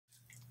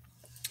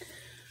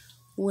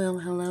Well,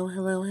 hello,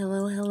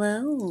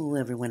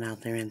 everyone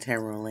out there in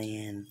Tarot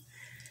Land.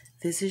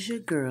 This is your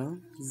girl,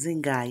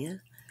 Zingaya,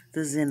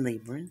 the Zen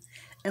Libran,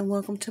 and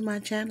welcome to my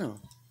channel,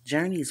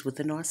 Journeys with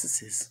the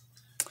Narcissist.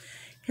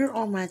 Here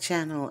on my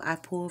channel, I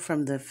pull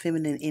from the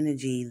feminine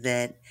energy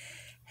that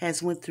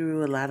has went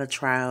through a lot of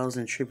trials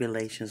and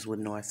tribulations with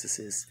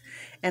narcissists,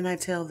 and I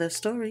tell their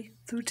story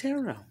through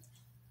tarot.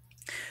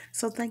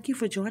 So thank you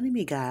for joining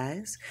me,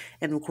 guys.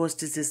 And of course,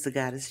 this is the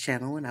Goddess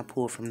channel, and I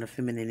pull from the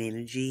feminine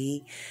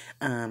energy.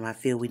 I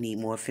feel we need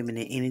more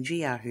feminine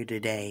energy out here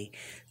today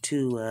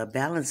to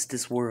balance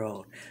this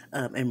world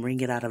and bring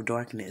it out of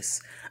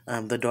darkness,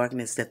 the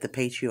darkness that the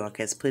patriarch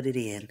has put it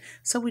in.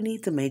 So we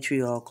need the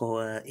matriarchal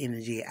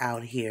energy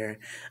out here,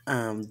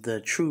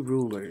 the true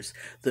rulers,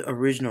 the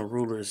original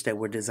rulers that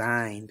were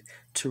designed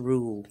to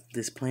rule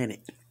this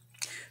planet,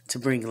 to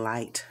bring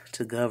light,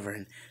 to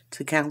govern,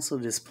 to counsel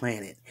this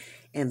planet.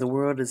 And the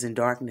world is in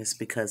darkness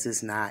because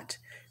it's not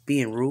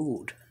being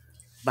ruled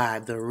by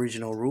the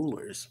original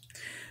rulers.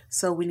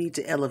 So we need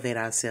to elevate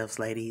ourselves,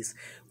 ladies.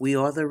 We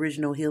are the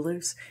original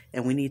healers,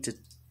 and we need to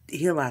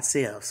heal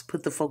ourselves,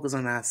 put the focus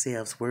on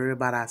ourselves, worry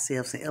about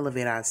ourselves, and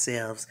elevate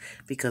ourselves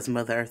because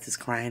Mother Earth is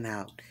crying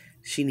out.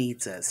 She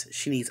needs us.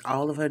 She needs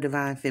all of her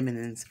divine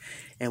feminines,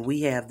 and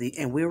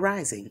we're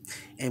rising,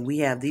 and we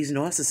have these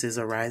narcissists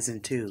are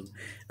rising too,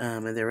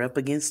 and they're up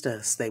against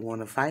us. They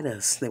want to fight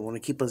us. They want to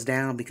keep us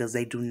down because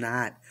they do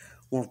not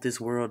want this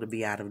world to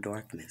be out of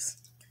darkness.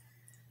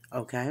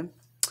 Okay.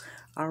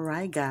 All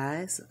right,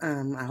 guys.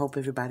 I hope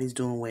everybody's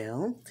doing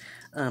well.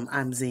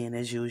 I'm Zen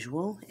as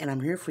usual, and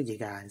I'm here for you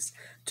guys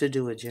to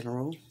do a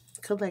general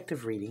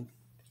collective reading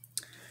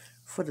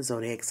for the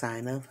zodiac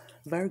sign of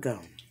Virgo.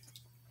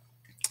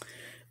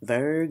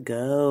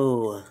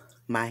 Virgo,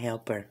 my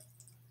helper,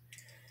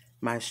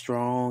 my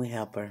strong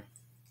helper.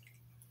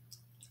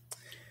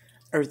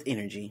 Earth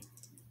energy.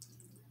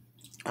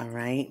 All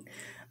right.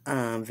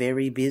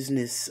 Very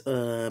business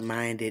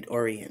minded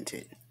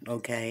oriented.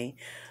 Okay.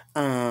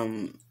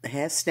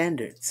 Has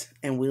standards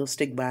and we'll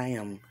stick by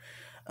them.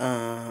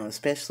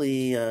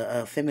 Especially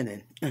a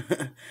feminine,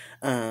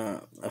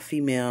 a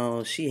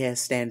female. She has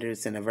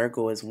standards, and a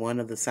Virgo is one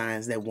of the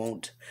signs that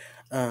won't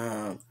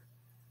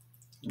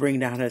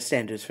bring down her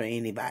standards for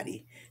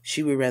anybody.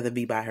 She would rather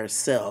be by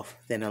herself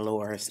than to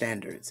lower her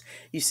standards.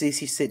 You see,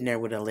 she's sitting there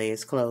with her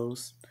legs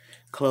closed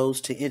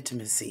to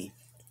intimacy,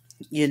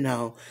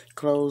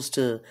 closed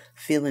to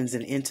feelings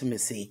and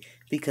intimacy.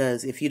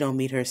 Because if you don't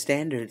meet her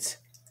standards,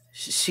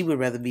 she would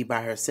rather be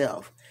by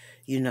herself.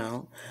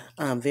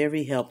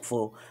 Very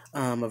helpful.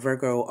 A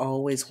Virgo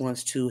always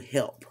wants to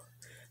help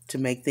to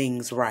make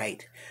things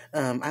right.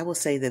 I will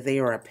say that they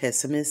are a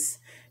pessimist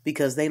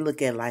because they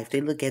look at life,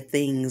 they look at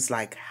things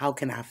like, how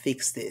can I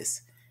fix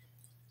this?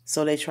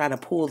 So they try to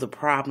pull the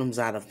problems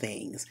out of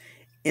things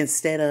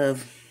instead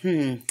of,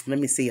 let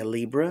me see, a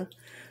Libra.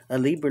 A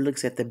Libra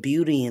looks at the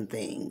beauty in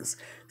things.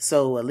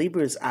 So a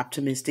Libra is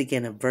optimistic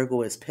and a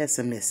Virgo is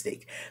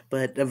pessimistic.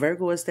 But a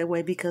Virgo is that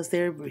way because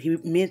they're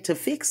meant to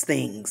fix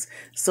things.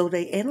 So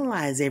they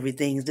analyze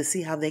everything to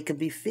see how they can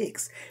be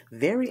fixed.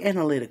 Very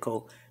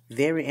analytical.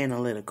 Very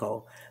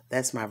analytical.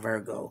 That's my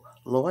Virgo.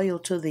 Loyal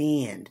to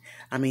the end.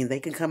 I mean, they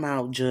can come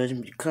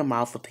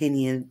off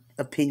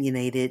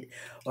opinionated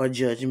or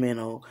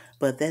judgmental,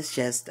 but that's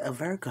just a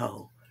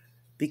Virgo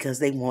because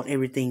they want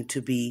everything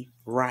to be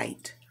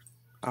right.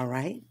 All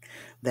right?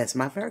 That's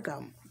my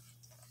Virgo.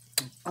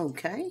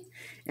 Okay.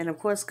 And of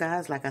course,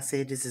 guys, like I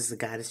said, this is the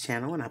Goddess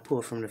channel, and I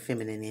pull from the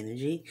feminine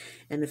energy.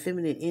 And the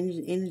feminine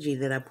energy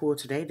that I pull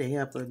today to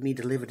help me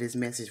deliver this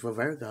message for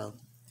Virgo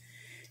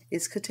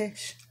is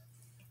Katesh.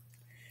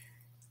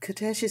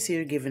 Katesh is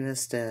here giving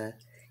us the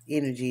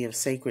energy of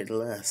sacred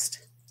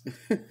lust.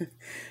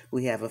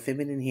 We have a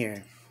feminine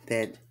here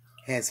that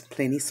has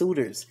plenty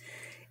suitors,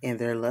 and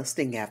they're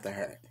lusting after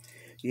her.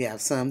 You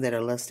have some that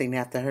are lusting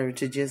after her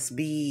to just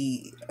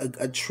be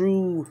a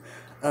true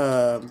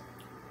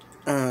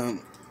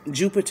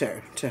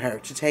Jupiter to her,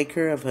 to take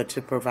care of her,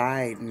 to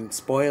provide and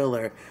spoil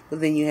her. But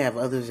then you have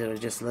others that are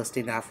just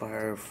lusting after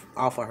her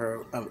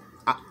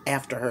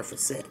for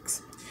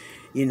sex.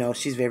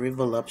 She's very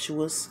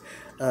voluptuous,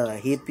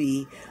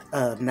 hippie,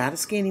 not a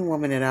skinny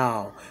woman at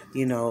all,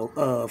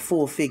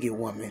 full-figured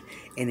woman,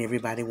 and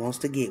everybody wants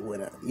to get with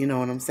her. You know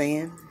what I'm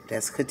saying?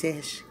 That's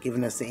Katesh,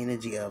 giving us the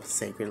energy of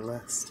sacred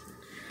lust.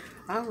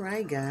 All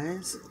right,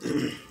 guys.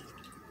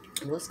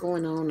 What's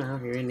going on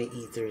out here in the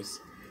ethers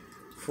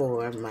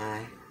for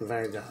my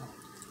Virgo?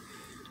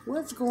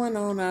 What's going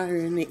on out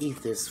here in the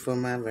ethers for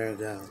my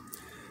Virgo?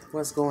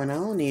 What's going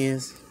on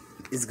is,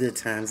 it's good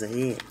times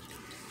ahead.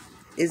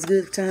 It's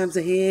good times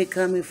ahead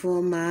coming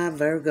for my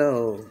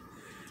Virgo.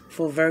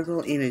 For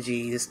Virgo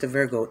energy. It's the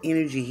Virgo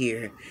energy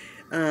here.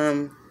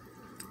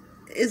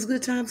 It's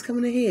good times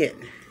coming ahead.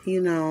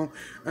 your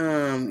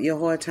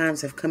hard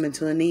times have come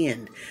into an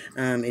end.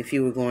 If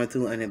you were going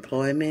through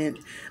unemployment,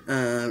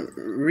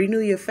 renew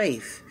your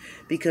faith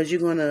because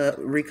you're going to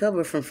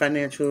recover from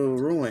financial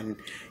ruin.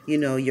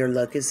 Your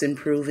luck is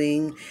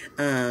improving.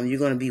 You're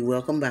going to be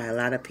welcomed by a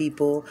lot of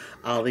people.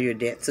 All of your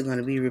debts are going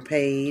to be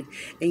repaid.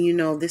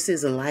 And this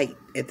is a light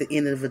at the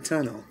end of a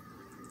tunnel.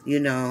 you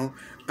know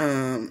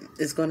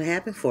it's going to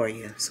happen for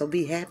you, so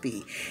be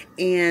happy.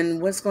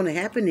 And what's going to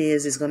happen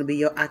is it's going to be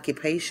your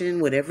occupation,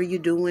 whatever you're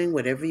doing,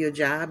 whatever your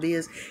job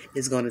is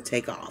going to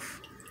take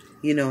off.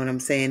 You know what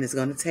I'm saying? It's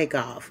going to take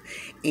off,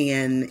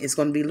 and it's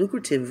going to be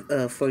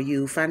lucrative for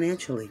you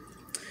financially.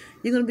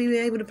 You're going to be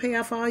able to pay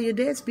off all your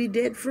debts, be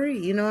debt free.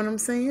 You know what I'm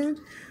saying?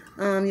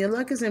 Your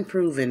luck is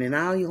improving, and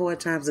all your hard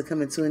times are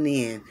coming to an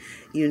end.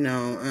 You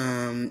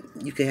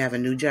could have a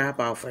new job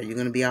offer. You're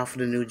going to be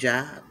offered a new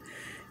job.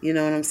 You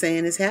know what I'm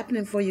saying? It's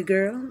happening for you,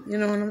 girl. You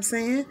know what I'm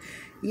saying?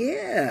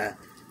 Yeah.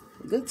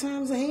 Good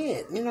times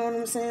ahead. You know what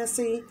I'm saying?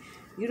 See,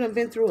 you done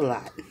been through a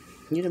lot.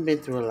 You done been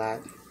through a lot.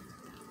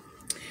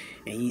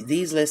 And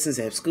these lessons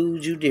have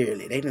schooled you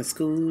dearly. They done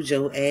schooled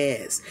your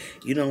ass.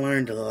 You done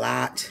learned a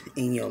lot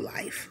in your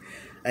life.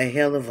 A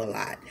hell of a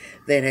lot.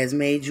 That has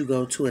made you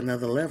go to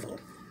another level.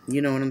 You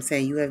know what I'm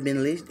saying? You have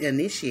been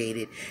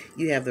initiated.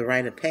 You have the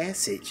rite of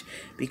passage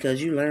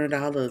because you learned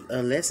all the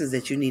lessons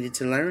that you needed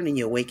to learn in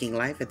your waking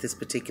life at this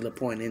particular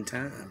point in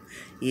time.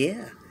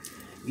 Yeah.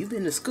 You've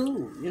been to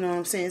school. You know what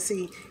I'm saying?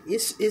 See,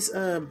 it's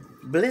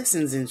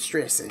blessings in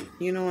stressing.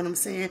 You know what I'm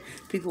saying?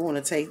 People want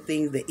to take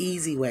things the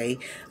easy way.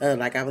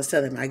 Like I was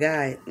telling my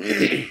guy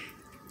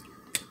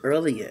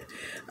earlier,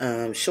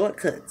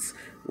 shortcuts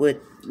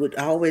would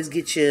always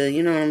get you.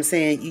 You know what I'm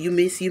saying? You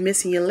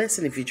missing your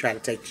lesson if you try to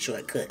take the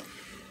shortcut.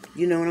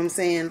 You know what I'm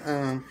saying?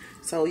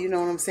 So you know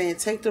what I'm saying?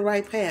 Take the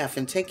right path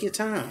and take your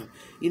time.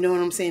 You know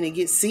what I'm saying? And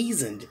get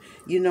seasoned.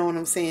 You know what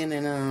I'm saying?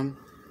 And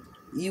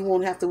you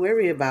won't have to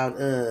worry about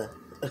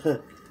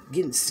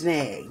getting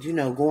snagged,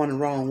 going the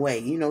wrong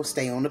way.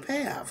 Stay on the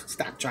path.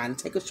 Stop trying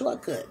to take a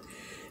shortcut.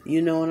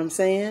 You know what I'm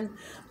saying?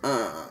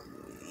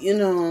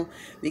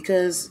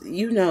 Because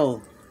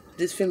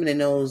this feminine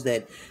knows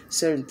that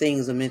certain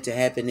things are meant to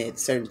happen at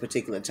certain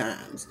particular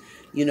times.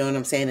 You know what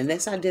I'm saying? And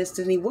that's how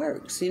destiny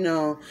works.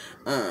 No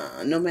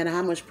matter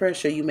how much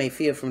pressure you may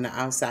feel from the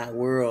outside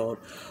world,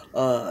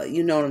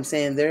 you know what I'm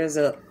saying? There's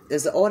an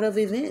order of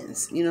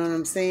events. You know what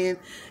I'm saying?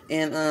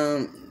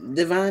 And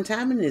divine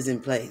timing is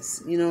in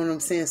place. You know what I'm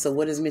saying? So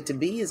what is meant to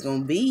be is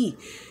going to be.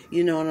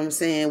 You know what I'm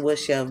saying? What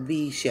shall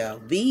be, shall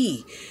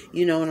be.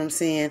 You know what I'm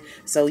saying?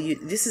 So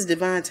this is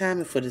divine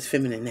timing for this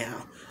feminine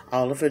now.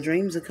 All of her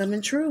dreams are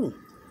coming true.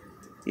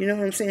 You know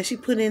what I'm saying? She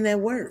put in that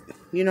work.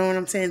 You know what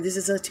I'm saying? This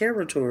is her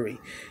territory.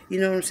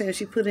 You know what I'm saying?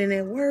 She put in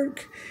that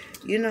work,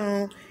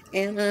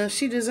 and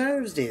she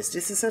deserves this.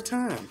 This is her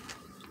time.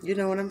 You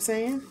know what I'm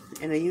saying?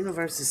 And the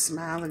universe is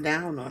smiling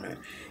down on her.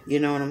 You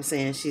know what I'm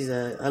saying?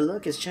 Her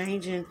look is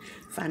changing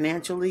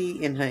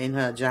financially in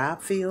her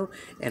job field,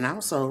 and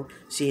also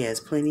she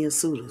has plenty of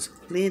suitors.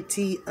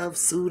 Plenty of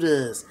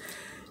suitors.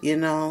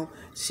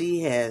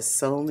 She has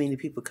so many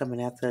people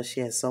coming after her. She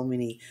has so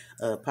many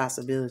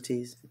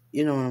possibilities.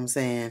 You know what I'm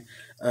saying?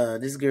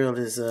 This girl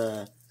is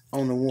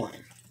on the one.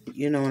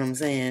 You know what I'm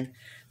saying?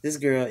 This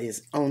girl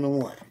is on the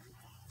one.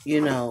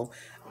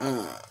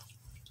 Uh,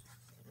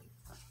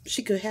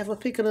 she could have a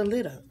pick of the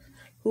litter.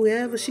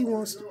 Whoever she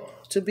wants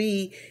to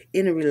be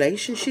in a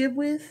relationship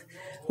with,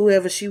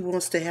 whoever she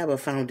wants to have a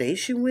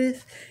foundation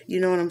with,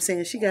 you know what I'm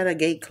saying? She got her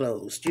gate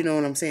closed. You know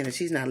what I'm saying? And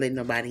she's not letting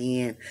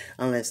nobody in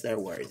unless they're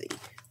worthy.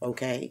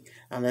 Okay?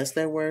 Unless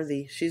they're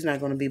worthy, she's not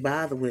going to be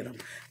bothered with them.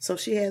 So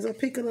she has a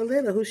pick of the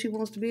litter who she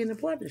wants to be in a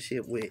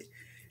partnership with.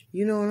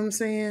 You know what I'm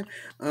saying?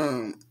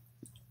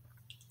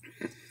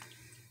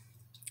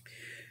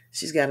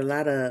 She's got a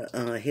lot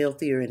of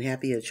healthier and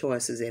happier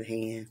choices at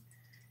hand.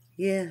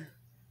 Yeah.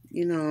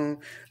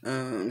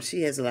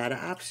 She has a lot of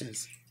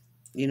options.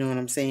 You know what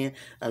I'm saying?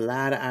 A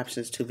lot of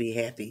options to be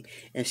happy.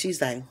 And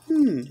she's like,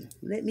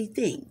 let me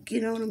think. You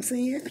know what I'm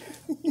saying?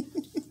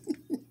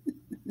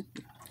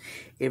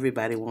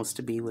 Everybody wants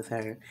to be with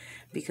her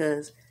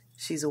because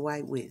she's a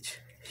white witch.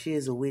 She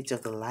is a witch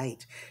of the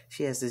light.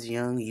 She has this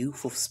young,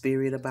 youthful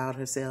spirit about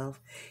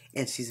herself,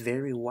 and she's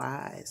very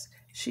wise.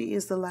 She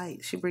is the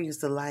light. She brings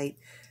the light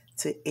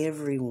to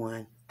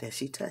everyone that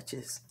she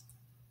touches.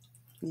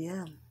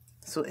 Yeah.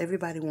 So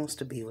everybody wants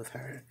to be with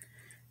her,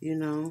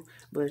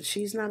 but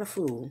she's not a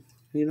fool.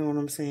 You know what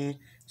I'm saying?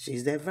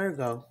 She's that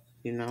Virgo,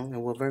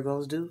 and what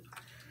Virgos do?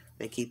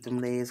 They keep them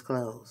legs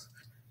closed.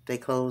 They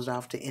closed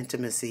off to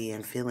intimacy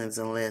and feelings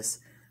unless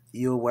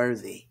you're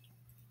worthy.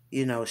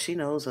 She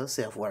knows her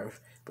self-worth,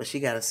 but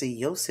she got to see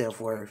your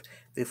self-worth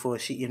before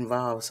she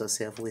involves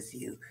herself with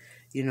you.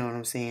 You know what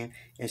I'm saying?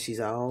 And she's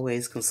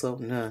always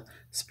consulting her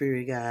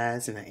spirit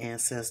guides and her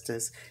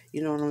ancestors.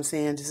 You know what I'm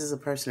saying? This is a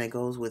person that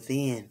goes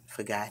within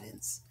for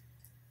guidance.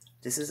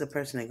 This is a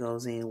person that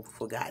goes in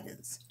for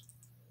guidance.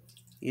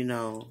 And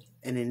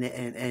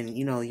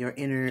your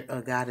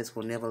inner goddess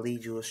will never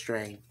lead you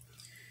astray.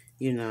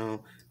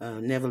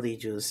 Never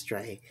lead you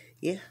astray.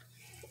 Yeah.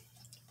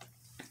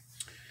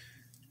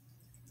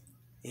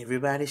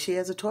 Everybody, she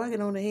has a target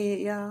on her head,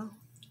 y'all.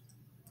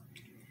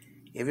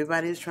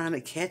 Everybody's trying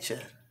to catch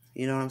her.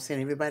 You know what I'm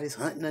saying? Everybody's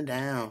hunting her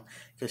down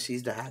because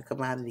she's the hot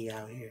commodity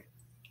out here.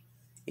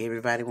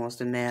 Everybody wants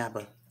to nab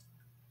her.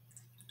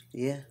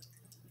 Yeah.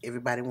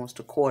 Everybody wants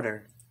to court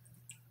her.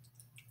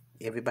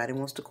 Everybody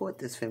wants to court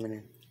this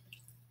feminine.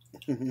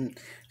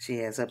 She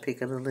has her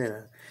pick of the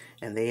litter.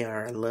 And they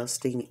are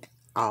lusting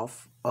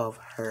off of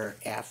her,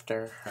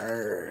 after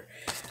her.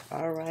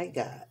 All right,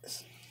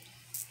 guys.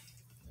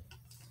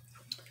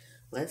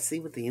 Let's see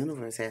what the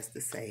universe has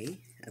to say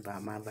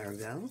about my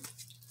Virgo.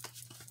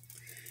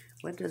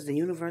 What does the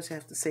universe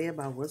have to say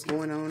about what's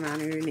going on out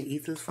here in the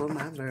ethers for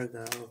my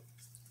Virgo?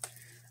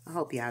 I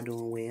hope y'all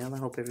doing well. I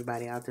hope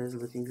everybody out there is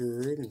looking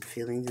good and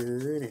feeling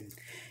good and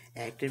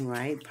acting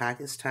right,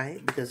 pockets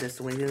tight, because that's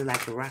the way they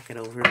like to rock it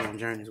over here on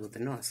Journeys with the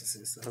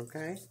Narcissist,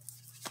 okay?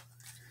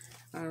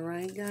 All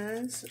right,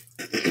 guys.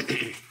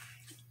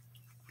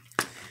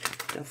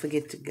 Don't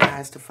forget,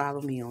 guys, to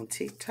follow me on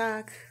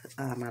TikTok.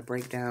 I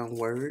break down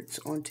words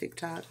on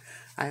TikTok.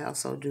 I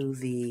also do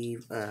the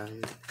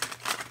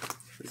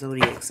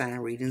zodiac sign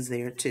readings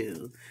there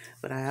too.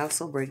 But I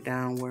also break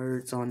down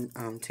words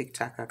on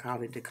TikTok. I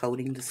call it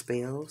decoding the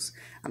spells.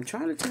 I'm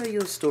trying to tell you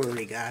a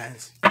story,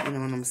 guys. You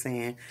know what I'm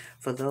saying?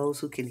 For those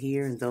who can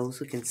hear and those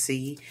who can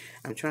see,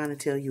 I'm trying to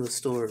tell you a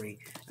story.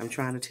 I'm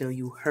trying to tell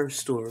you her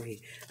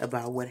story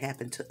about what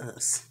happened to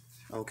us.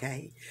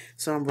 Okay?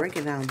 So I'm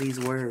breaking down these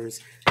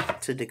words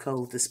to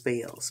decode the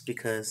spells,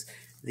 because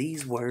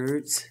these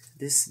words,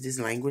 this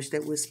language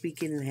that we're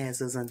speaking, it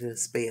has us under a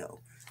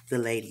spell. The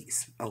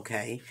ladies,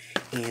 okay?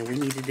 And we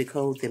need to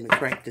decode them and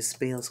crack the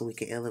spell so we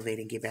can elevate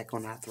and get back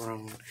on our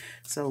throne.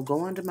 So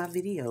go under my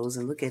videos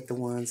and look at the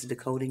ones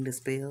decoding the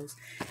spells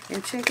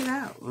and check it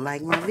out.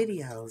 Like my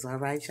videos, all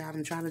right, y'all?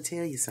 I'm trying to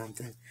tell you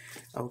something,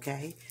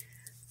 okay?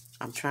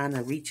 I'm trying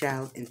to reach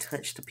out and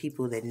touch the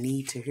people that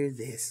need to hear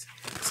this.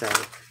 So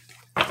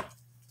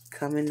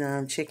come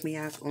and check me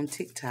out on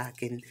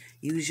TikTok and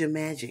use your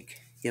magic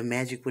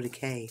with a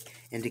K,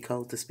 and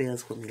decode the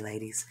spells with me,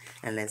 ladies.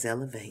 And let's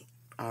elevate.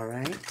 All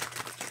right.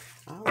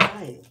 All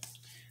right.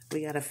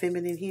 We got a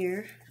feminine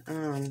here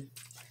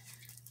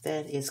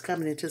that is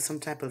coming into some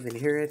type of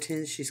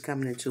inheritance. She's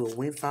coming into a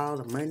windfall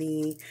of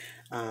money.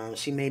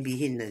 She may be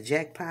hitting a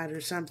jackpot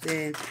or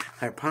something.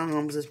 Her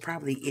palms is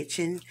probably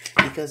itching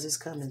because it's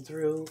coming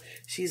through.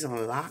 She's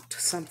unlocked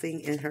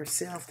something in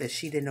herself that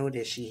she didn't know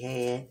that she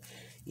had.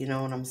 You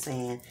know what I'm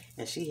saying?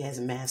 And she has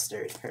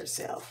mastered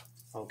herself.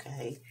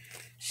 Okay?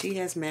 She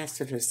has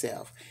mastered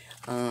herself.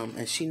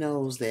 And she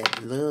knows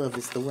that love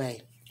is the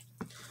way.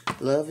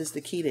 Love is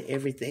the key to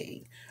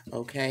everything,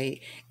 okay?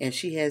 And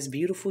she has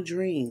beautiful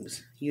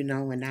dreams, you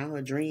know, and now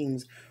her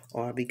dreams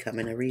are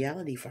becoming a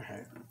reality for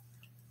her,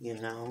 you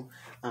know.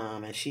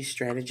 And she's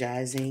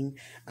strategizing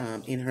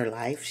in her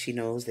life. She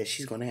knows that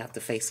she's going to have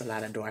to face a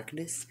lot of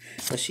darkness,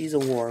 but she's a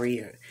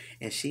warrior,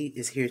 and she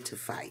is here to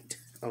fight,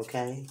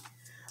 okay?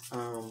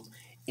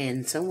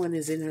 And someone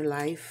is in her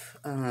life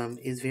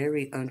is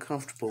very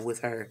uncomfortable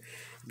with her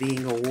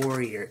being a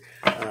warrior,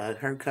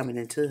 her coming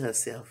into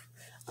herself.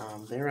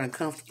 They're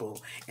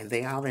uncomfortable, and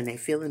they all in their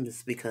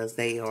feelings because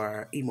they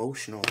are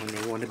emotional and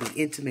they want to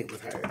be intimate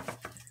with her.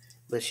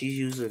 But she's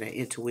using her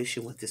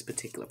intuition with this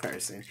particular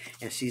person,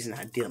 and she's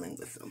not dealing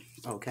with them.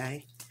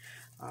 Okay?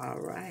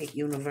 All right,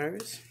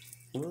 universe.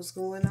 What's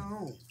going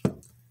on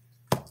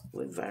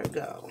with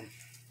Virgo?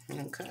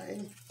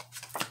 Okay.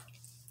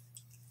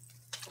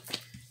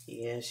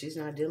 Yeah, she's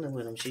not dealing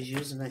with them. She's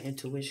using her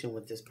intuition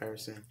with this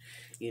person.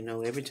 You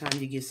know, every time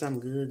you get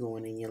something good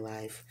going in your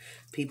life,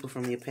 people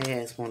from your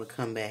past want to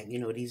come back. You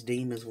know, these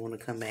demons want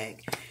to come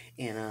back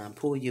and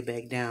pull you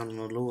back down on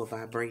a lower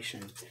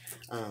vibration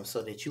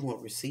so that you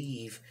won't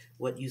receive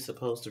what you're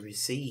supposed to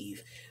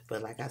receive.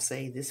 But like I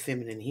say, this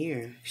feminine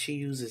here, she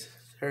uses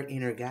her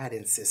inner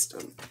guidance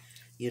system.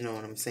 You know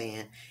what I'm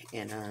saying?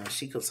 And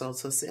she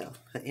consults herself,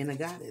 her inner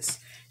goddess.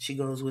 She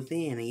goes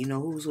within, and you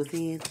know who's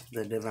within?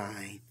 The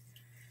divine.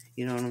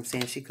 You know what I'm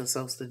saying? She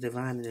consults the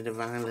divine, and the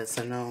divine lets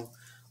her know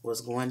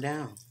what's going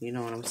down. You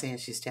know what I'm saying?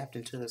 She's tapped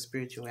into her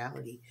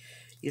spirituality.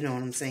 You know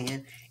what I'm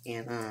saying?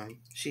 And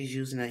she's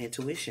using her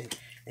intuition,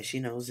 and she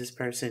knows this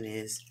person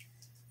is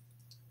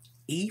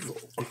evil,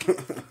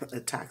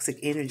 a toxic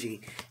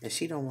energy, and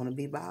she don't want to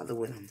be bothered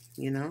with him.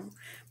 You know,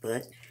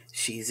 but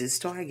she's his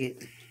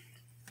target.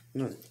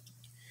 Look,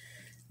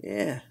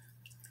 yeah,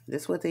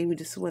 that's what they.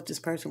 This is what this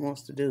person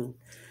wants to do.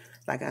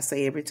 Like I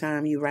say, every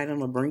time you right on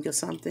the brink of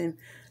something,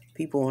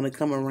 people want to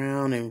come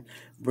around and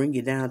bring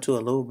you down to a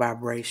low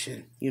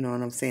vibration. You know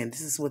what I'm saying?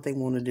 This is what they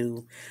want to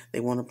do. They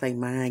want to play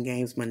mind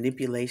games,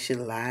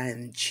 manipulation, lie,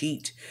 and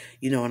cheat.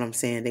 You know what I'm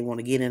saying? They want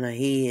to get in her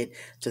head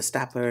to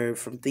stop her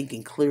from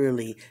thinking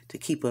clearly, to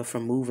keep her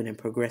from moving and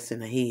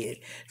progressing ahead,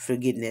 for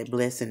getting that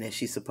blessing that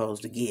she's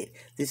supposed to get.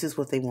 This is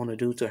what they want to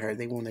do to her.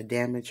 They want to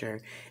damage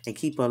her and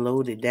keep her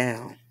loaded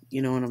down.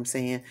 You know what I'm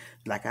saying?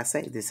 Like I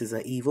say, this is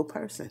an evil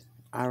person.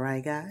 All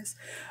right, guys.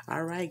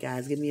 All right,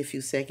 guys. Give me a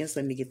few seconds.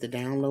 Let me get the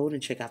download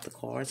and check out the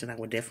cards, and I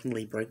will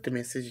definitely break the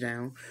message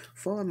down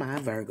for my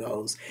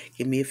Virgos.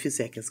 Give me a few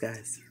seconds,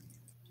 guys.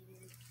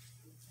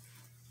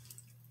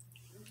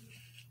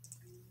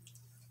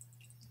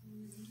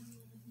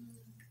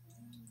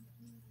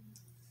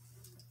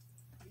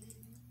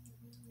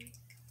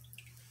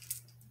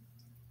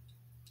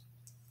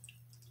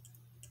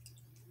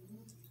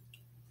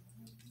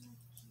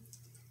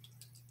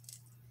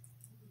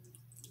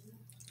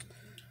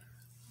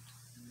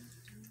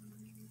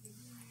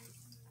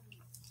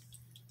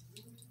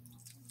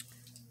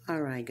 All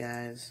right,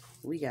 guys.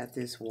 We got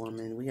this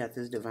woman. We got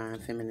this divine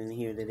feminine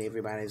here that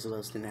everybody's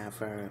lusting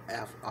after,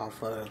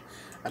 off of.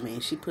 I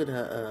mean, she put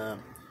her,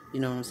 you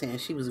know what I'm saying?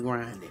 She was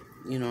grinding.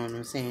 You know what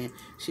I'm saying?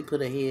 She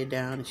put her head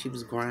down and she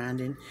was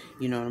grinding.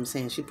 You know what I'm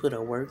saying? She put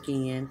her work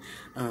in.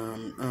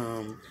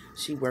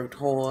 She worked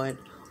hard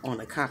on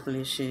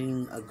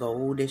accomplishing a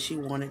goal that she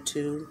wanted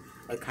to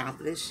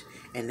accomplish,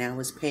 and now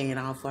it's paying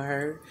off for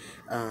her.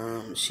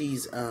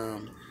 She's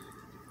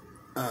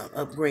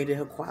upgraded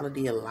her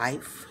quality of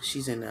life.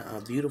 She's in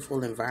a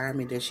beautiful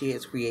environment that she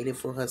has created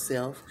for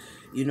herself.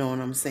 You know what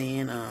I'm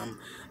saying? Um,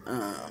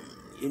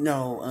 you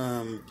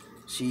know,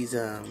 she's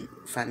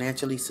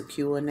financially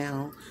secure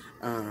now.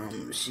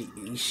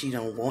 She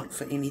don't want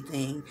for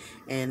anything,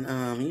 and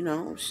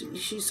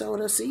she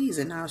sowed her seeds,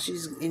 and now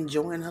she's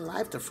enjoying her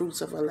life, the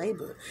fruits of her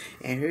labor.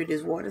 And here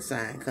this water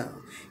sign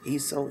come.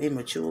 He's so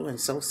immature and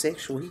so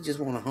sexual. He just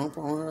want to hump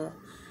on her.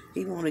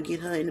 He want to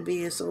get her in the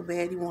bed so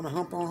bad. He want to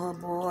hump on her,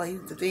 boy.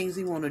 The things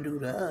he want to do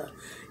to her.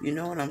 You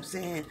know what I'm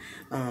saying?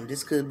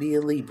 This could be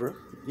a Libra.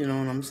 You know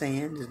what I'm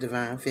saying? This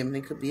divine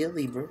feminine could be a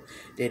Libra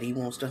that he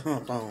wants to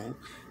hump on.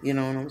 You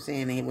know what I'm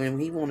saying? And when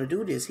he want to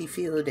do this, he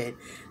feel that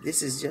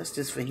this is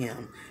justice for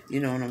him. You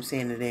know what I'm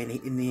saying? And then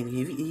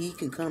he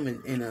can come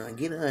and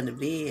get her in the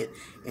bed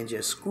and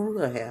just screw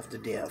her half to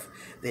death,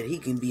 that he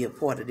can be a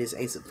part of this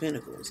Ace of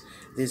Pentacles,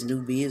 this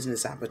new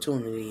business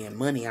opportunity and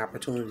money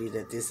opportunity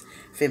that this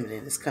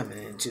feminine is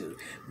coming into.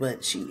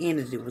 But she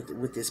ended it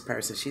with this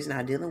person. She's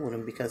not dealing with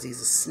him because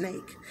he's a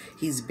snake.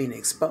 He's been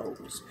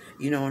exposed.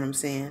 You know what I'm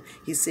saying?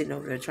 He's sitting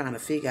over there trying to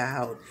figure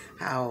out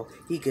how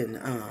he can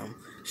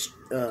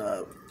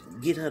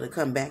get her to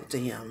come back to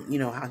him,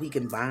 how he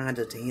can bind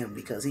her to him,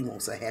 because he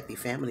wants a happy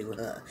family with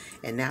her.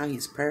 And now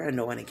he's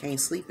paranoid and can't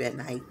sleep at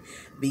night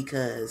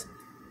because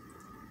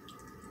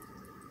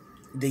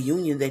the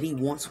union that he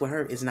wants with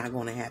her is not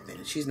going to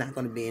happen. She's not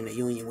going to be in a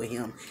union with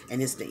him,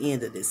 and it's the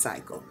end of this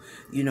cycle.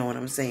 You know what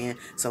I'm saying?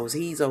 So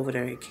he's over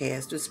there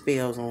casting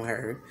spells on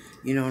her,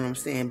 you know what I'm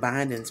saying,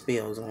 binding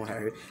spells on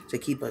her to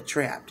keep her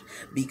trapped,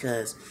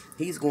 because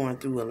he's going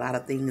through a lot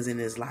of things in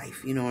his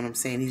life. You know what I'm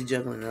saying? He's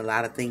juggling a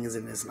lot of things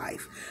in his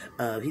life.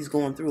 He's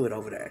going through it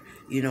over there.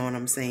 You know what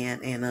I'm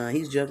saying? And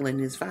he's juggling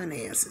his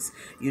finances.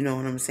 You know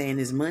what I'm saying?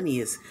 His money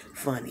is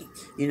funny.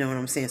 You know what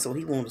I'm saying? So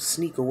he wants to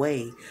sneak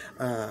away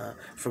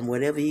from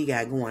whatever he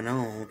got going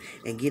on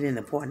and get in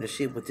a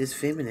partnership with this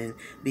feminine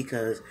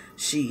because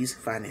she's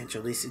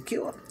financially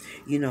secure.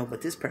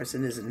 But this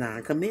person is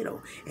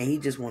non-committal, and he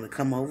just want to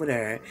come over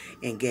there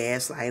and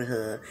gaslight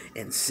her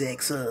and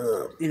sex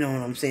her up. You know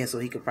what I'm saying? So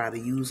he could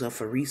probably use her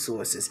for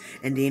resources,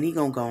 and then he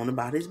gonna go on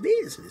about his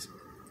business.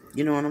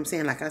 You know what I'm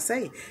saying? Like I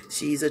say,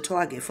 she's a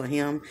target for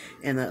him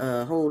and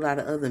a whole lot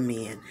of other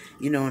men.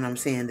 You know what I'm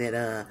saying?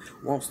 That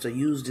wants to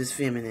use this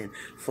feminine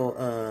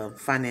for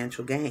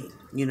financial gain.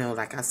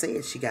 Like I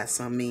said, she got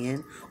some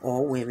men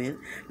or women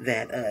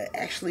that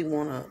actually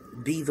want to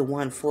be the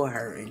one for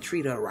her and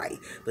treat her right.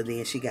 But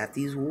then she got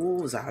these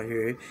wolves out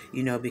here,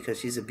 because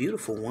she's a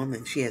beautiful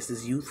woman. She has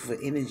this youthful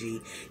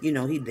energy.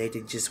 They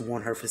just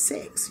want her for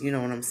sex. You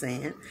know what I'm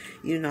saying?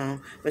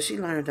 But she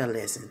learned her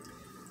lesson.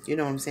 You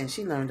know what I'm saying?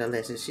 She learned her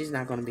lesson. She's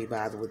not going to be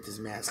bothered with this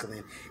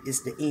masculine. It's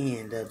the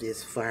end of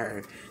this for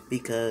her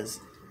because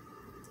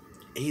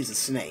he's a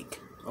snake,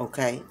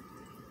 okay?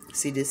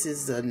 See, this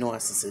is a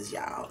narcissist,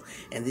 y'all.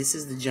 And this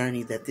is the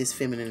journey that this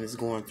feminine is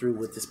going through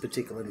with this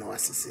particular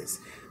narcissist,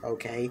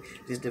 okay?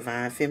 This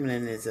divine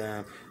feminine is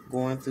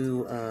going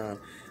through,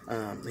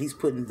 he's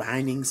putting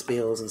binding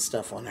spells and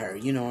stuff on her.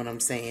 You know what I'm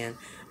saying?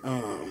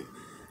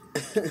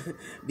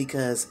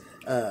 Because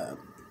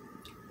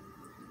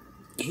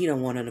he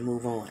don't want her to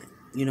move on.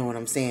 You know what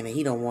I'm saying? And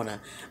he don't want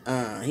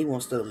to, he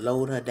wants to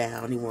load her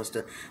down. He wants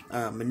to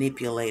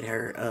manipulate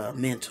her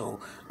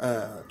mental,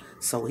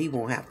 so he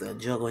won't have to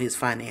juggle his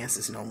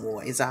finances no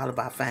more. It's all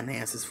about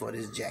finances for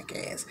this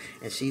jackass,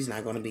 and she's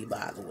not going to be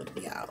bothered with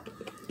y'all.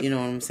 You know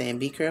what I'm saying?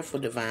 Be careful,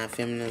 divine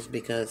feminines,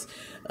 because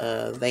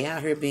they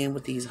out here being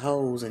with these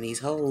hoes, and these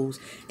hoes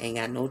ain't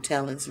got no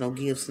talents, no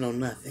gifts, no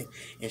nothing.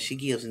 And she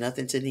gives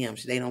nothing to them.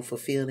 They don't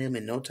fulfill them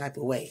in no type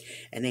of way.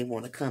 And they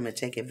want to come and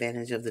take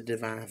advantage of the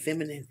divine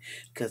feminine,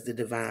 because the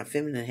divine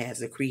feminine has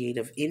a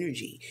creative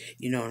energy.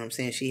 You know what I'm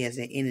saying? She has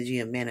an energy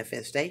of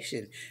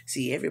manifestation.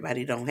 See,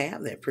 everybody don't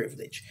have that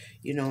privilege.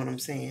 You know what I'm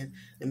saying?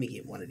 Let me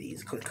get one of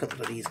these, a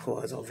couple of these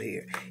cards over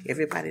here.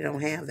 Everybody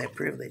don't have that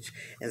privilege.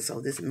 And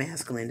so this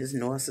masculine, this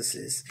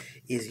narcissist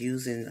is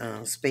using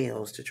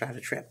spells to try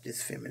to trap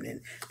this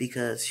feminine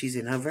because she's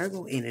in her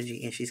Virgo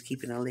energy and she's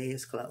keeping her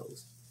legs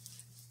closed.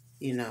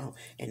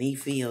 And he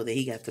feel that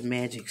he got the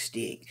magic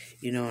stick,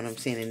 you know what I'm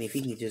saying? And if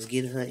he can just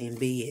get her in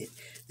bed,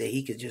 that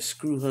he could just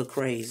screw her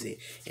crazy,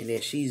 and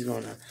that she's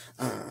gonna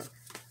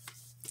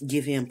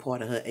give him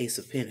part of her Ace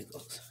of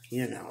Pentacles,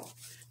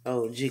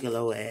 oh,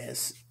 gigolo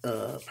ass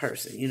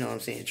person, you know what I'm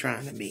saying,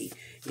 trying to be,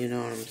 you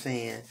know what I'm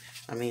saying?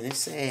 I mean, it's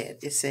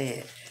sad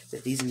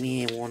that these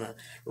men want to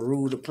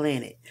rule the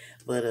planet,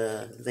 but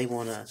they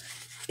want to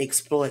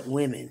exploit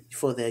women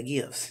for their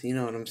gifts. You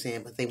know what I'm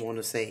saying? But they want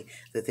to say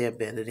that they're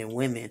better than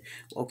women.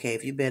 Okay,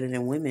 if you're better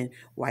than women,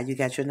 why you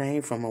got your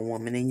name from a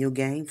woman and your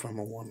game from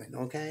a woman?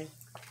 Okay?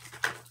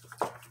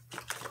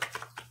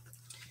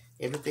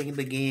 Everything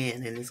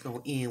began and it's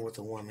going to end with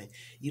a woman.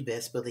 You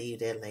best believe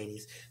that,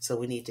 ladies. So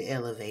we need to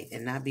elevate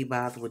and not be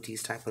bothered with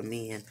these type of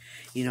men.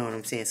 You know what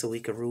I'm saying? So we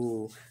can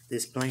rule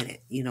this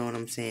planet. You know what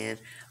I'm saying?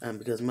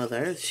 Because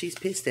Mother Earth, she's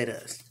pissed at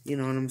us. You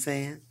know what I'm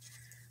saying?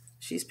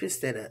 She's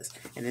pissed at us.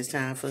 And it's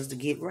time for us to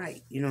get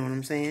right. You know what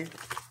I'm saying?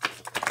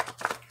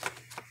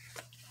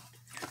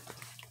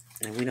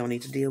 And we don't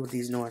need to deal with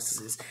these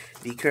narcissists.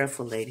 Be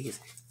careful, ladies.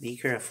 Be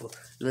careful.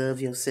 Love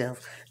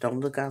yourself.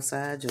 Don't look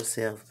outside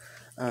yourself.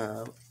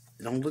 Uh,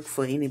 don't look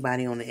for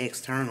anybody on the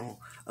external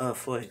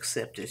for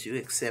acceptance. You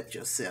accept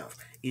yourself,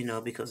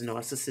 because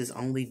narcissists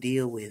only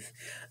deal with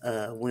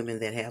women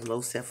that have low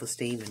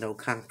self-esteem and no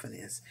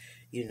confidence.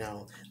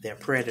 They're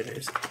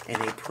predators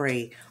and they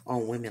prey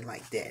on women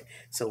like that.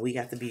 So we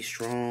got to be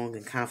strong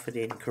and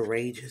confident and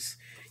courageous.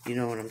 You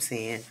know what I'm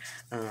saying?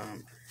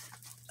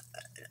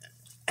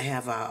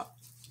 Have our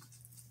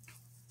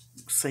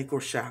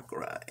sacral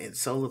chakra and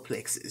solar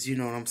plexus, you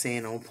know what I'm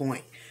saying, on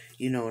point.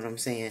 You know what I'm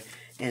saying?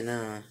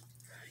 And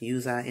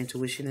use our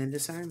intuition and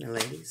discernment,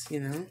 ladies,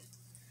 You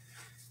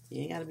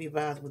ain't got to be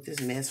bothered with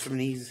this mess from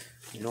these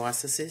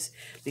narcissists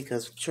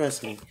because,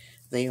 trust me,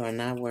 they are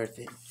not worth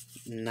it.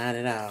 Not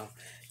at all.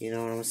 You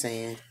know what I'm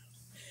saying?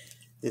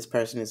 This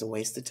person is a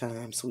waste of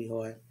time,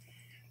 sweetheart.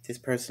 This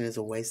person is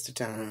a waste of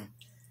time.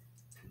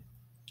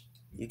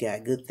 You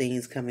got good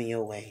things coming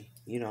your way.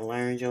 You done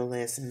learned your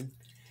lesson.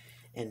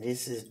 And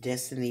this is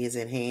destiny is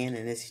at hand,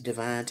 and it's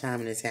divine time,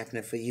 and it's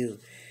happening for you.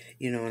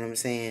 You know what I'm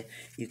saying?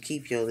 You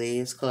keep your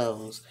legs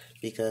closed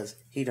because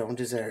he don't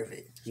deserve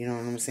it. You know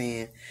what I'm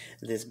saying?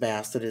 This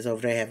bastard is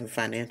over there having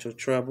financial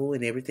trouble,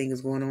 and everything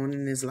is going on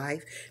in his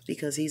life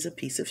because he's a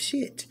piece of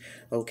shit.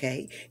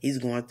 Okay? He's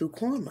going through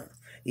karma.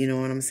 You know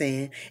what I'm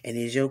saying? And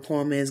is your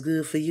karma as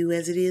good for you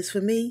as it is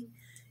for me?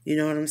 You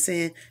know what I'm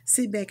saying?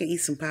 Sit back and eat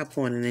some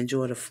popcorn and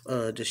enjoy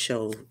the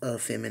show,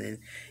 Feminine.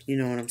 You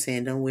know what I'm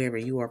saying? Don't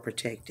worry, you are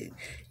protected.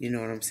 You know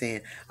what I'm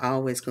saying?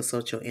 Always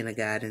consult your inner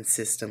guidance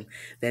system.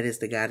 That is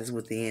the guidance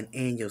within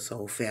and your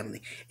soul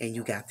family. And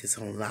you got this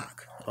on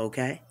lock.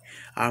 Okay?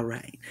 All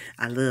right.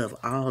 I love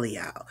all of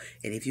y'all.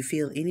 And if you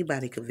feel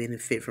anybody could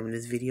benefit from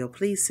this video,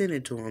 please send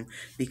it to them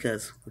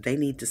because they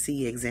need to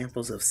see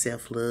examples of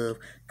self-love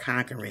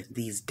conquering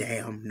these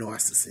damn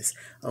narcissists.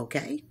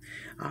 Okay?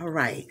 All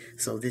right.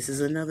 So this is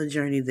another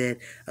journey that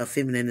a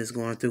feminine is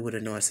going through with a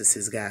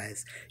narcissist,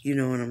 guys. You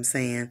know what I'm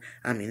saying?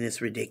 I mean,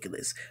 it's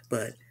ridiculous.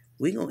 But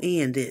we gonna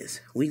end this.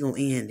 We gonna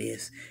end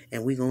this.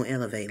 And we gonna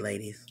elevate,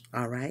 ladies.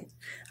 All right?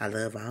 I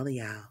love all of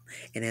y'all.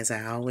 And as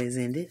I always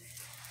end it,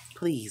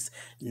 please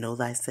know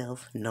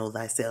thyself, know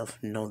thyself,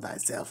 know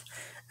thyself.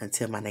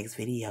 Until my next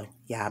video,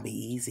 y'all be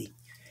easy.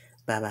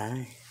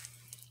 Bye-bye.